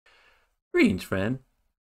Greetings, friend.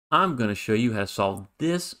 I'm going to show you how to solve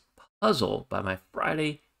this puzzle by my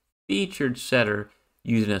Friday featured setter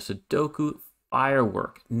using a Sudoku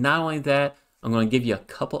Firework. Not only that, I'm going to give you a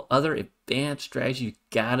couple other advanced strategies you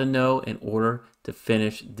got to know in order to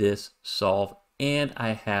finish this solve. And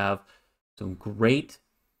I have some great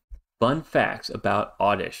fun facts about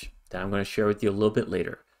Awedish that I'm going to share with you a little bit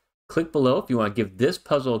later. Click below if you want to give this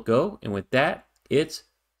puzzle a go. And with that, it's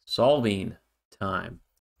solving time.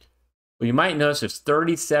 Well, you might notice there's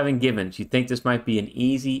 37 givens. You think this might be an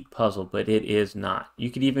easy puzzle, but it is not.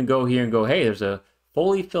 You could even go here and go, hey, there's a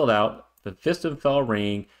fully filled out the fist and fell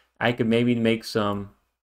ring. I could maybe make some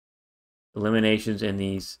eliminations in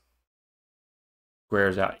these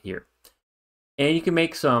squares out here. And you can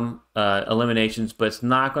make some eliminations, but it's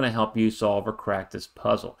not going to help you solve or crack this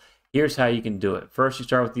puzzle. Here's how you can do it. First, you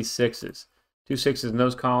start with these sixes. 2 6s in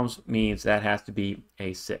those columns means that has to be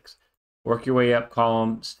a 6. Work your way up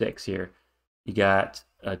column 6 here. You got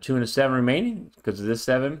a 2 and a 7 remaining because of this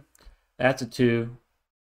 7. That's a 2.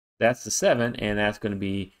 That's the 7, and that's going to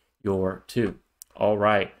be your 2. All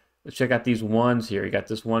right. Let's check out these 1s here. You got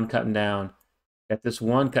this 1 cutting down. Got this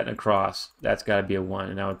 1 cutting across. That's got to be a 1.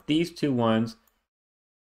 And now with these 2 1s,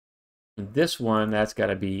 and this 1, that's got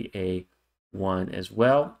to be a 1 as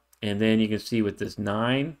well. And then you can see with this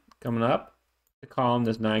 9 coming up the column,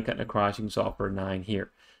 this 9 cutting across, you can solve for a 9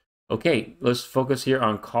 here. Okay, let's focus here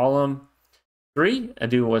on column 3. I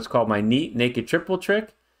do what's called my neat naked triple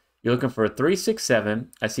trick. You're looking for a 3, 6, 7.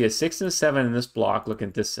 I see a 6 and a 7 in this block looking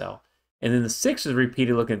at this cell. And then the 6 is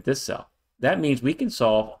repeated looking at this cell. That means we can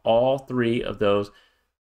solve all 3 of those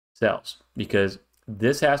cells because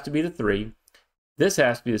this has to be the 3, this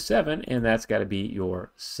has to be the 7, and that's got to be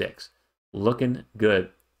your 6. Looking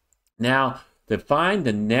good. Now, to find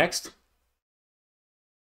the next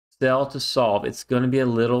cell to solve, it's going to be a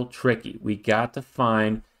little tricky. We got to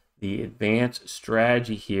find the advanced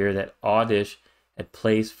strategy here that Awedish had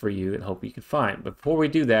placed for you and hope you can find. But before we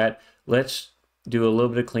do that, let's do a little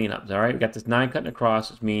bit of cleanup. All right, we got this 9 cutting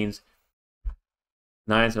across, which means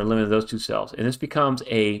 9s are limited to those 2 cells. And this becomes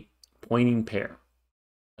a pointing pair.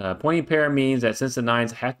 Pointing pair means that since the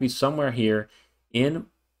 9s have to be somewhere here in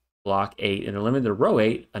block 8 and they're limited to row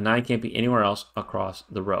 8, a 9 can't be anywhere else across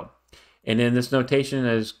the row. And then this notation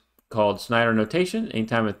is called Snyder notation.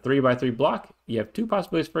 Anytime a 3 by 3 block, you have 2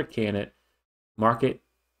 possibilities for a candidate. Mark it.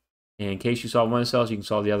 And in case you solve one of the cells, you can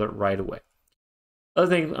solve the other right away. Other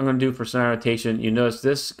thing I'm going to do for Snyder notation, you notice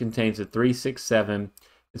this contains a 3, 6, 7.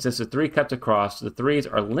 And since the 3 cuts across, the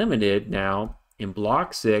 3s are limited now in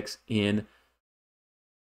block 6 in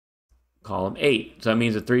column 8. So that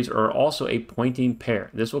means the 3s are also a pointing pair.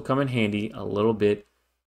 This will come in handy a little bit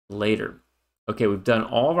later. Okay, we've done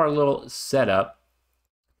all of our little setup.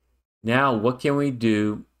 Now, what can we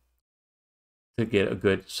do to get a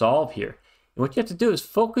good solve here? And what you have to do is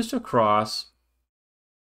focus across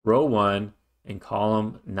row 1 and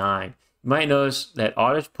column 9. You might notice that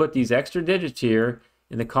Awedish put these extra digits here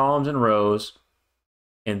in the columns and rows,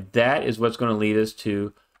 and that is what's going to lead us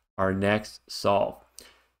to our next solve.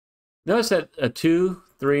 Notice that a 2,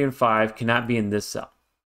 3, and 5 cannot be in this cell.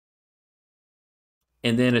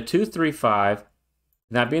 And then a 2, 3, 5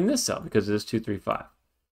 cannot be in this cell because of this 2, 3, 5.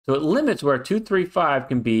 So it limits where 2, 3, 5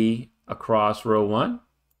 can be across row 1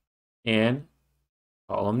 and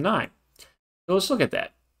column 9. So let's look at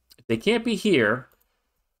that. If they can't be here,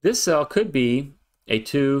 this cell could be a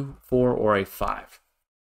 2, 4, or a 5.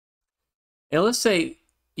 And let's say,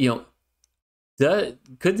 could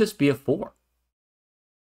this be a 4?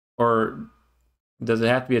 Or does it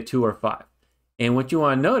have to be a 2 or 5? And what you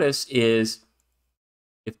want to notice is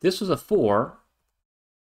if this was a 4,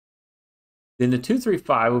 then the 2, 3,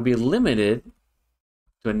 5 will be limited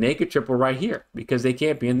to a naked triple right here because they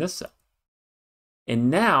can't be in this cell.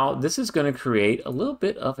 And now this is going to create a little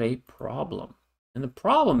bit of a problem. And the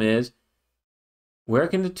problem is, where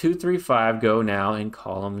can the 2, 3, 5 go now in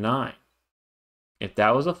column 9? If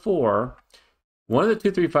that was a 4, one of the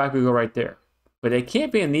 2, 3, 5 could go right there. But they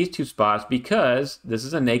can't be in these 2 spots because this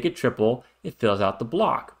is a naked triple. It fills out the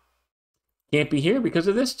block. Can't be here because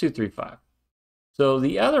of this 2, 3, 5. So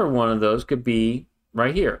the other one of those could be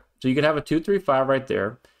right here. So you could have a 2, 3, 5 right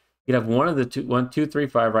there. You could have one of the 1, 2, 3,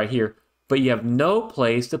 5 right here. But you have no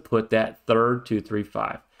place to put that third 2, 3,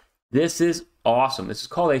 5. This is awesome. This is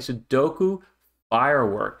called a Sudoku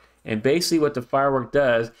Firework. And basically what the firework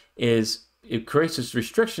does is it creates this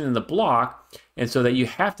restriction in the block, and so that you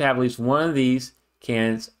have to have at least one of these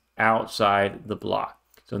cans outside the block.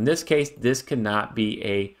 So in this case, this cannot be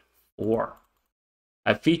a 4.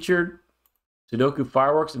 I featured Sudoku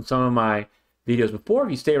Fireworks in some of my videos before.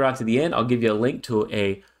 If you stay around to the end, I'll give you a link to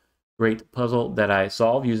a great puzzle that I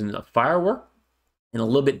solved using a firework in a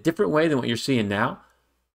little bit different way than what you're seeing now.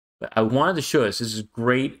 But I wanted to show this. This is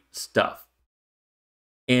great stuff.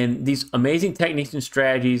 And these amazing techniques and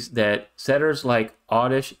strategies that setters like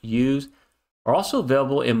Awedish use are also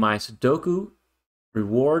available in my Sudoku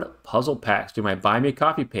reward puzzle packs through my Buy Me a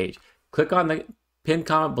Coffee page. Click on the pinned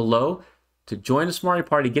comment below to join the Smarty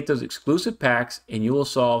Party, get those exclusive packs, and you will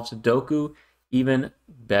solve Sudoku even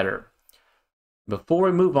better. Before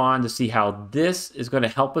we move on to see how this is going to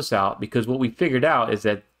help us out, because what we figured out is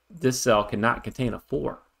that this cell cannot contain a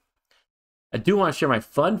 4. I do want to share my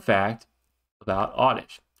fun fact about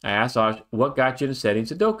Awedish. I asked Awedish, what got you into setting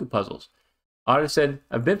Sudoku puzzles? Awedish said,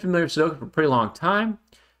 I've been familiar with Sudoku for a pretty long time.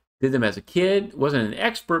 Did them as a kid. Wasn't an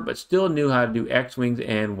expert, but still knew how to do X wings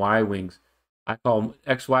and Y wings. I call them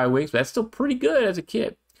XY wings, but that's still pretty good as a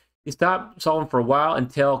kid. He stopped solving for a while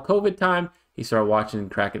until COVID time. He started watching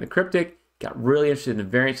Cracking the Cryptic. Got really interested in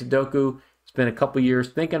variant Sudoku. Spent a couple years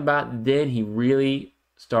thinking about it. Then he really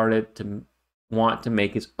started to want to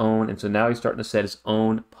make his own. And so now he's starting to set his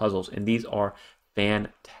own puzzles. And these are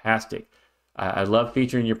fantastic. I love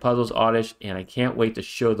featuring your puzzles, Awedish, and I can't wait to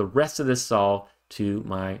show the rest of this solve to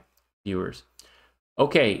my viewers.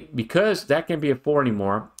 Okay, because that can't be a 4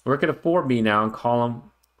 anymore, we're going to 4B now in column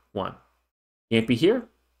 1. Can't be here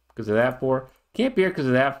because of that 4. Can't be here because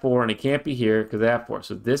of that 4, and it can't be here because of that 4.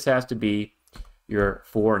 So this has to be your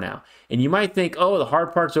 4 now. And you might think, oh, the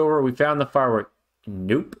hard part's over. We found the firework.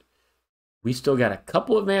 Nope. We still got a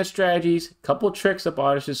couple advanced strategies, a couple tricks up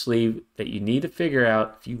Awedish's sleeve that you need to figure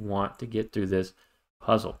out if you want to get through this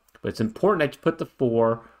puzzle. But it's important that you put the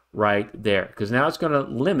 4 right there, because now it's going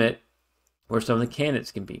to limit where some of the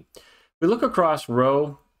candidates can be. If we look across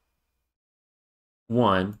row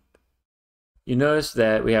 1, you notice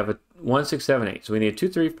that we have a 1, 6, 7, 8. So we need a 2,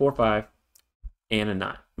 3, 4, 5, and a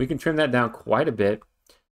 9. We can trim that down quite a bit.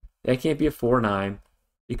 That can't be a 4, 9.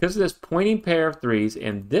 Because of this pointing pair of 3s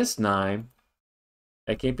and this 9,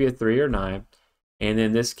 that can't be a 3 or 9. And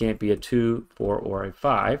then this can't be a 2, 4, or a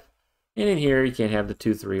 5. And in here, you can't have the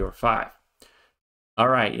 2, 3, or 5. All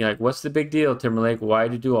right, you're like, what's the big deal, Timberlake? Why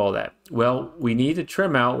did you do all that? Well, we need to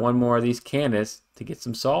trim out one more of these candidates to get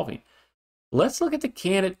some solving. Let's look at the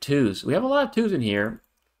candidate 2s. We have a lot of 2s in here.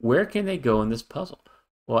 Where can they go in this puzzle?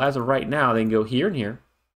 Well, as of right now, they can go here and here.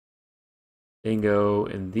 They can go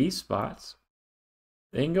in these spots.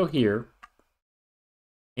 They can go here.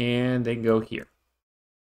 And they can go here.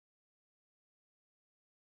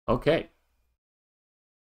 Okay.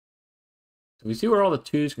 So we see where all the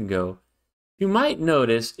 2s can go. You might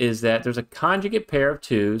notice is that there's a conjugate pair of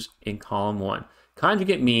 2s in column 1.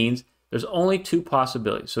 Conjugate means there's only 2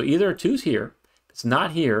 possibilities. So either a 2's here. If it's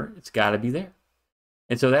not here, it's got to be there.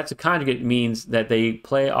 And so that's a conjugate, means that they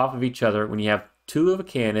play off of each other. When you have 2 of a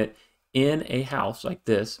candidate in a house like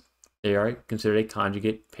this, they are considered a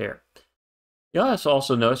conjugate pair. You'll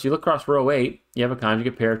also notice, you look across row 8, you have a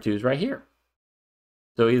conjugate pair of 2s right here.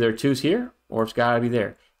 So either 2's here or it's got to be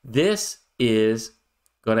there. This is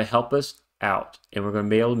going to help us out, and we're going to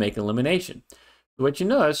be able to make an elimination. So what you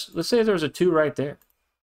notice, let's say there's a 2 right there.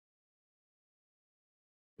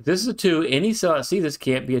 If this is a 2, any cell that sees this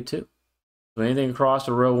can't be a 2. So anything across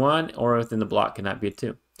the row 1 or within the block cannot be a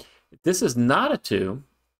 2. If this is not a 2,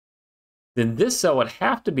 then this cell would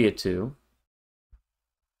have to be a 2.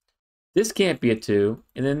 This can't be a 2,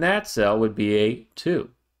 and then that cell would be a 2.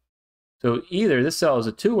 So either this cell is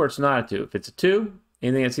a 2 or it's not a 2. If it's a 2,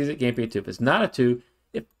 anything that sees it can't be a 2. If it's not a 2,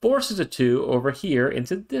 it forces a 2 over here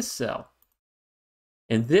into this cell.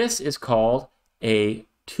 And this is called a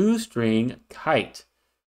 2-string kite.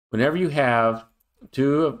 Whenever you have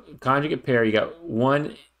 2 conjugate pair, you got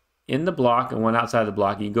 1 in the block and 1 outside the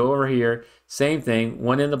block. You go over here, same thing,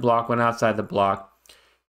 1 in the block, 1 outside the block.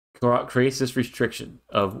 Creates this restriction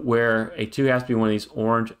of where a 2 has to be one of these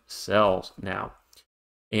orange cells now.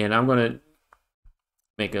 And I'm going to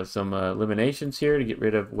make some eliminations here to get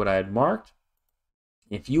rid of what I had marked.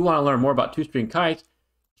 If you want to learn more about 2-string kites,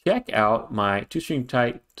 check out my 2-string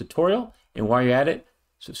kite tutorial. And while you're at it,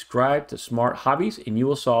 subscribe to Smart Hobbies and you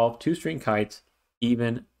will solve 2-string kites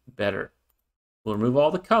even better. We'll remove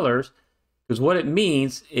all the colors, because what it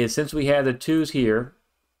means is, since we have the 2's here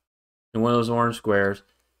in one of those orange squares,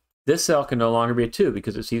 this cell can no longer be a 2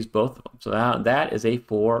 because it sees both of them. So now that is a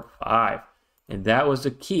 4, 5. And that was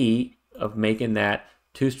the key of making that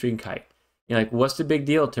 2-string kite. You're like, what's the big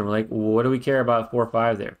deal, Timberlake? What do we care about 4,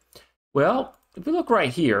 5 there? Well, if we look right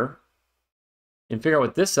here and figure out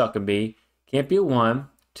what this cell can be, can't be a 1,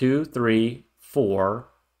 2, 3, 4.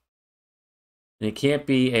 And it can't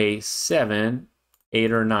be a 7,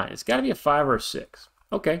 8, or 9. It's got to be a 5 or a 6.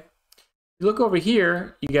 Okay. You look over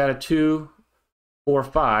here, you got a 2, 4,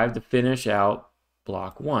 5 to finish out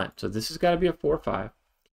block 1. So this has got to be a 4, 5.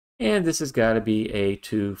 And this has got to be a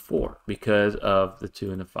 2, 4 because of the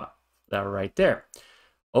 2 and the 5. That right there.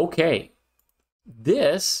 Okay,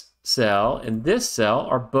 this cell and this cell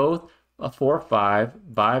are both a 4,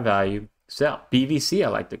 5 by value cell. BVC, I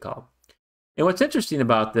like to call them. And what's interesting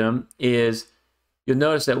about them is you'll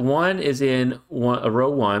notice that one is in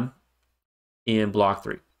row 1 in block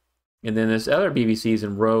 3. And then this other BVC is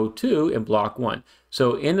in row 2 in block 1.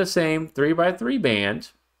 So in the same 3 by 3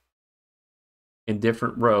 band in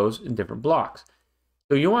different rows in different blocks.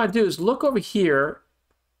 So what you want to do is look over here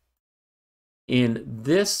in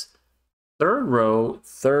this third row,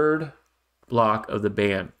 third block of the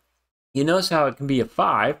band. You notice how it can be a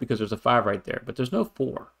 5 because there's a 5 right there, but there's no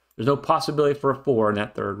 4. There's no possibility for a 4 in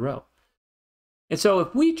that third row. And so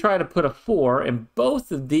if we try to put a 4 in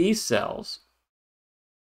both of these cells,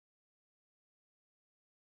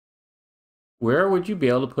 where would you be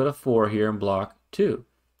able to put a 4 here in block 2?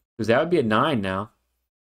 Because that would be a 9 now.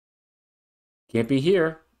 Can't be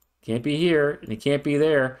here, can't be here, and it can't be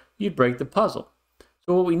there. You'd break the puzzle.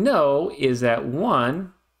 So what we know is that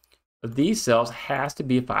one of these cells has to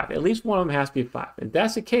be a 5. At least one of them has to be a 5. If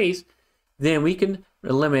that's the case, then we can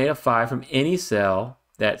eliminate a 5 from any cell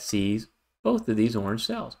that sees both of these orange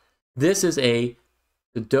cells. This is a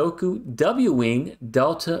Sudoku W-wing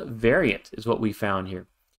delta variant is what we found here.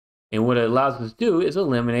 And what it allows us to do is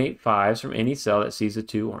eliminate 5s from any cell that sees the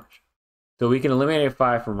 2 orange. So we can eliminate a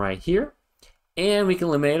 5 from right here, and we can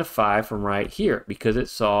eliminate a 5 from right here because it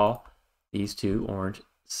saw these 2 orange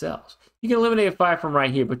cells. You can eliminate a 5 from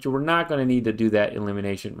right here, but we're not going to need to do that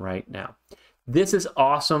elimination right now. This is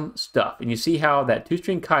awesome stuff. And you see how that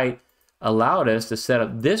 2-string kite allowed us to set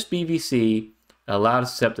up this BVC, allowed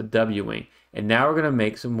us to set up the W-wing. And now we're going to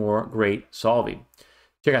make some more great solving.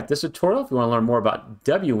 Check out this tutorial if you want to learn more about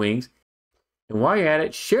W-wings. And while you're at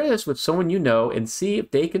it, share this with someone you know and see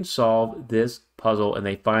if they can solve this puzzle and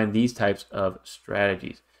they find these types of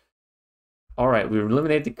strategies. All right, we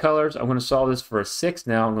eliminated the colors. I'm going to solve this for a 6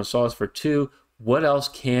 now. I'm going to solve this for 2. What else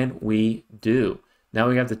can we do? Now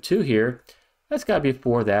we got the 2 here. That's got to be a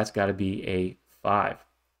 4. That's got to be a 5.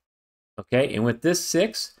 Okay, and with this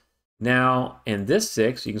 6, now in this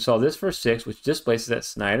 6, you can solve this for 6, which displaces that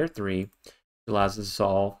Snyder 3. Allows us to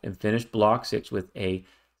solve and finish block 6 with a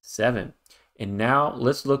 7. And now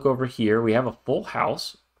let's look over here. We have a full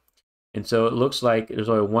house. And so it looks like there's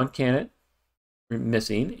only one candidate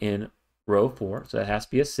missing in row 4. So that has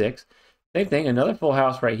to be a 6. Same thing, another full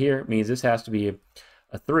house right here means this has to be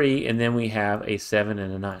a 3. And then we have a 7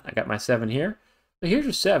 and a 9. I got my 7 here. So here's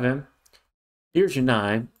your 7. Here's your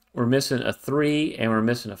 9. We're missing a 3 and we're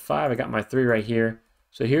missing a 5. I got my 3 right here.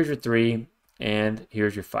 So here's your 3. And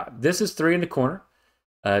here's your 5. This is 3 in the corner,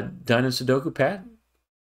 done in Sudoku pad.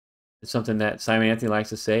 It's something that Simon Anthony likes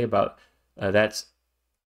to say about that's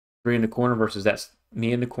 3 in the corner versus that's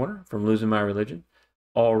me in the corner from losing my religion.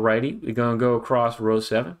 Alrighty, we're going to go across row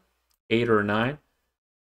 7, 8 or 9.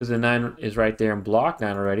 Because the 9 is right there in block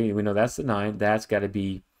 9 already. And we know that's the 9. That's got to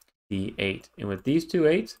be the 8. And with these 2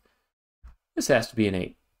 8s, this has to be an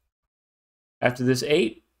 8. After this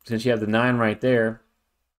 8, since you have the 9 right there,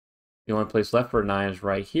 the only place left for a 9 is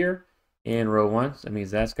right here in row 1. So that means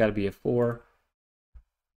that's got to be a 4.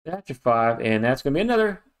 That's your 5. And that's going to be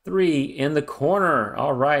another 3 in the corner.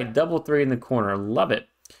 All right, double 3 in the corner. Love it.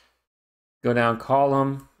 Go down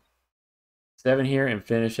column 7 here and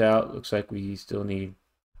finish out. Looks like we still need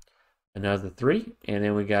another 3. And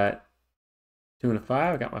then we got 2 and a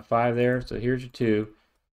 5. I got my 5 there. So here's your 2.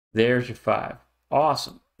 There's your 5.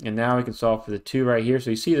 Awesome. And now we can solve for the 2 right here. So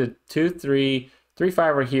you see the 2, 3, 3,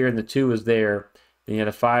 5 right here, and the 2 is there. Then you had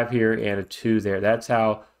a 5 here and a 2 there. That's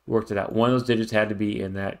how we worked it out. One of those digits had to be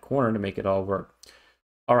in that corner to make it all work.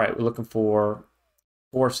 All right, we're looking for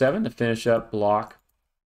 4, 7 to finish up block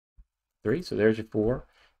 3. So there's your 4,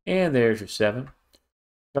 and there's your 7.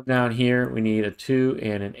 Come down here, we need a 2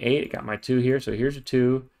 and an 8. I got my 2 here, so here's your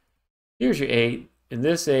 2. Here's your 8, and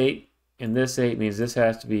this 8, and this 8 means this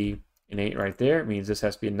has to be an 8 right there. It means this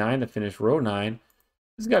has to be a 9 to finish row 9.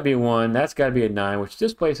 This has got to be a 1. That's got to be a 9, which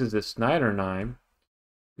displaces the Snyder 9.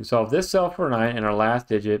 We solve this cell for a 9, and our last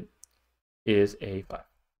digit is a 5.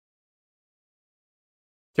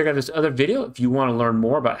 Check out this other video if you want to learn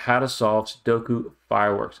more about how to solve Sudoku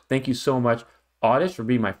Fireworks. Thank you so much, Awedish, for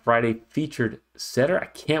being my Friday featured setter. I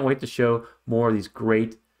can't wait to show more of these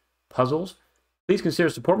great puzzles. Please consider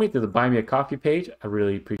supporting me through the Buy Me a Coffee page. I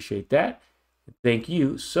really appreciate that. Thank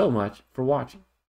you so much for watching.